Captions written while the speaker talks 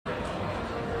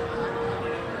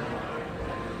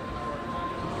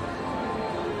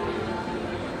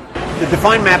The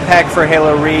Define map pack for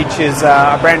Halo Reach is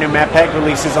a brand new map pack,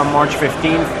 releases on March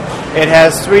 15th. It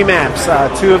has 3 maps.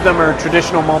 2 of them are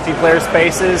traditional multiplayer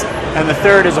spaces, and the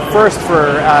third is a first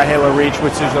for Halo Reach,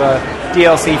 which is a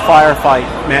DLC firefight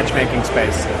matchmaking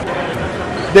space.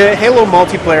 The Halo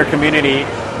multiplayer community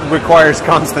requires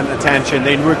constant attention.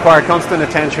 They require constant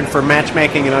attention for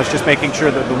matchmaking, and it's just making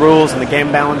sure that the rules and the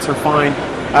game balance are fine.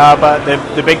 But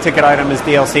the big ticket item is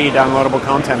DLC, downloadable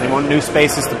content. They want new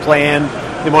spaces to play in,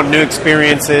 they want new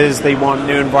experiences, they want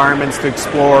new environments to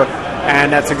explore,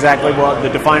 and that's exactly what the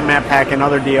Define map pack and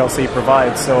other DLC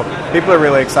provides. So people are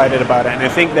really excited about it, and I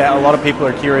think that a lot of people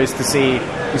are curious to see,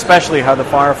 especially how the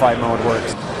firefight mode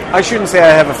works. I shouldn't say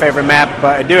I have a favorite map,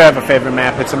 but I do have a favorite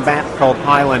map. It's a map called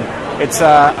Highland. It's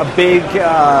a big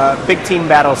team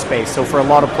battle space, so for a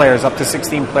lot of players, up to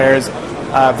 16 players.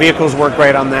 Vehicles work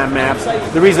great on that map.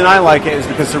 The reason I like it is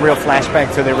because it's a real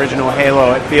flashback to the original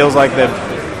Halo. It feels like the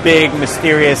big,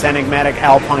 mysterious, enigmatic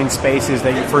alpine spaces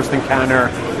that you first encounter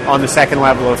on the second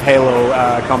level of Halo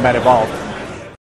Combat Evolved.